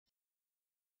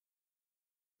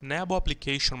Nabble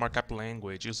Application Markup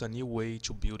Language is a new way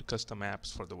to build custom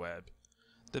apps for the web.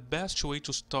 The best way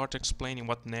to start explaining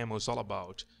what NAML is all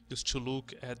about is to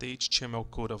look at the HTML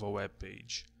code of a web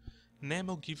page.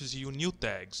 NAML gives you new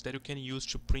tags that you can use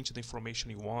to print the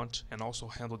information you want and also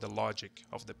handle the logic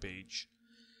of the page.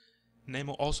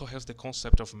 NAML also has the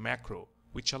concept of macro,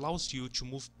 which allows you to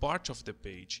move part of the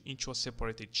page into a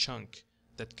separated chunk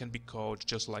that can be called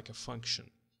just like a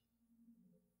function.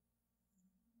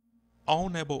 All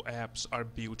Nabble apps are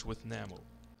built with NAML.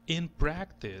 In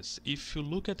practice, if you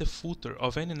look at the footer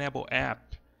of any Nabble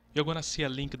app, you're gonna see a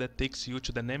link that takes you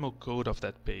to the NAML code of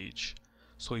that page.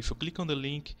 So if you click on the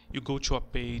link, you go to a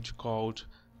page called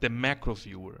the Macro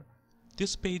Viewer.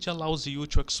 This page allows you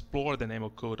to explore the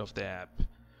NAML code of the app.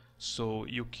 So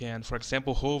you can, for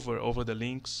example, hover over the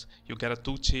links, you get a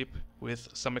tooltip with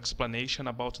some explanation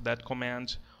about that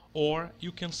command, or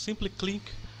you can simply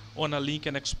click on a link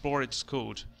and explore its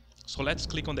code. So let's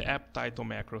click on the app title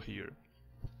macro here.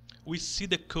 We see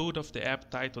the code of the app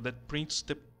title that prints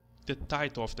the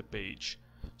title of the page.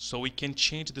 So we can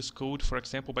change this code, for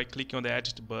example, by clicking on the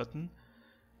edit button.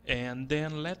 And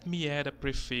then let me add a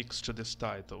prefix to this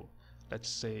title. Let's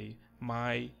say,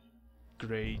 my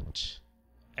great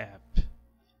app.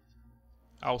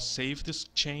 I'll save this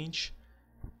change.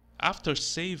 After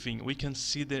saving, we can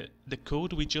see the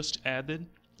code we just added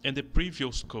and the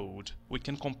previous code. We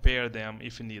can compare them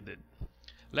if needed.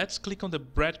 Let's click on the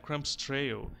breadcrumbs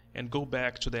trail and go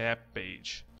back to the app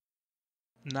page.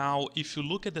 Now, if you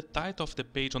look at the title of the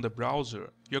page on the browser,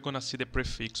 you're gonna see the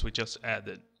prefix we just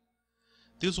added.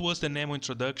 This was the NAML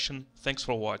introduction. Thanks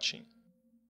for watching.